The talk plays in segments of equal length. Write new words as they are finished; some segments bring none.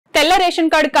తెల్ల ration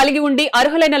card కలిగి ఉండి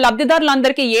అర్హులైన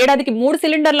లబ్ధిదారులందరికీ ఏడాదికి 3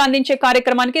 సిలిండర్లు అందించే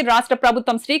కార్యక్రమానికి రాష్ట్ర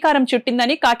ప్రభుత్వం శ్రీకారం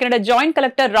చుట్టిందని కాకినాడ జాయింట్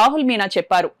కలెక్టర్ రాహుల్ మీనా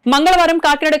చెప్పారు. మంగళవారం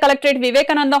కాకినాడ కలెక్టరేట్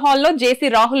వివేకానంద హాల్లో జేసీ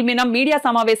రాహుల్ మీనా మీడియా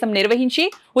సమావేశం నిర్వహించి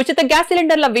ఉచిత గ్యాస్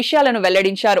సిలిండర్ల విషయాలను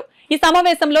వెల్లడించారు. ఈ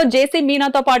సమావేశంలో జేసీ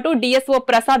మీనాతో పాటు డిఎస్ఓ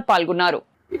ప్రసాద్ పాల్గొన్నారు.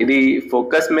 ఇది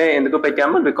ఫోకస్ మే ఎందుకు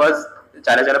పెట్టాము బికాజ్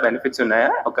చాలా బెనిఫిట్స్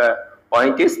ఉన్నాయి. ఒక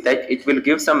point is that it will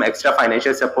give some extra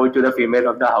financial support to the female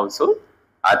of the house hold.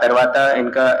 ఆ తర్వాత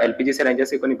ఇంకా ఎల్పిజి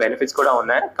సిలిండర్స్ కొన్ని బెనిఫిట్స్ కూడా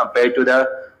ఉన్నాయి compare to the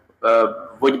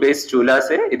would based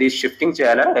చూలాసే ఇది షిఫ్టింగ్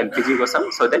చేయాలా ఎల్పిజి కోసం,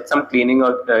 so that some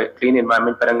clean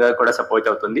environment పరంగా కూడా సపోర్ట్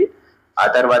అవుతుంది. ఆ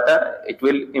తర్వాత it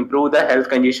will improve the health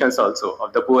conditions also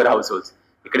of the poor house holds.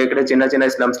 ఇక్కడ చిన్న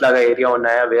స్లమ్స్ లాగా ఏరియా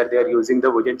ఉన్నాయా where they are using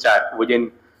the wooden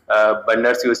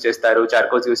burners use చేస్తారు,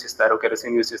 చార్కోల్స్ యూజ్ చేస్తారు,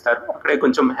 కెరోసిన్ యూజ్ చేస్తారు. అక్కడే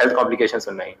కొంచెం హెల్త్ కాంప్లికేషన్స్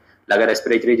ఉన్నాయి, లాగా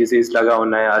రెస్పిరేటరీ డిసీజ్ లాగా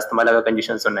ఉన్నాయి, ఆస్తమా లాగా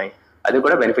కండిషన్స్ ఉన్నాయి. అది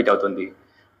కూడా బెనిఫిట్ అవుతుంది.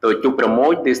 So to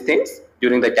promote these things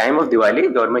during the time of Diwali,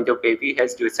 Government of AP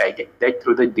has decided that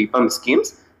through the Deepam schemes,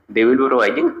 they will be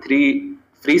providing 3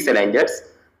 free cylinders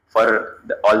for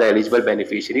all the eligible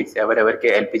beneficiaries. Ever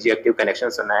ke LPG active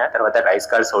connections unnaya, tarvata rice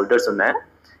cards holders unnaya.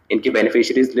 Inki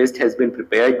beneficiaries list has been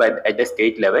prepared at the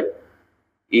state level.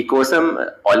 Ee kosam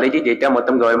already data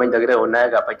mottam government dagara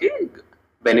unnaya kabatti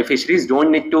beneficiaries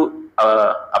don't need to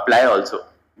apply also.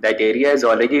 That area has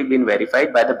already been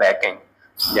verified by the back end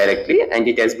directly and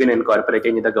it has been incorporated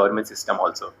in the government system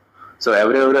also. So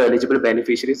every eligible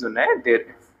beneficiaries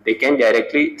they can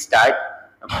directly start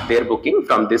their booking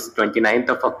from this 29th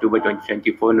of October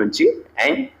 2024 nunchi,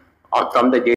 and from the day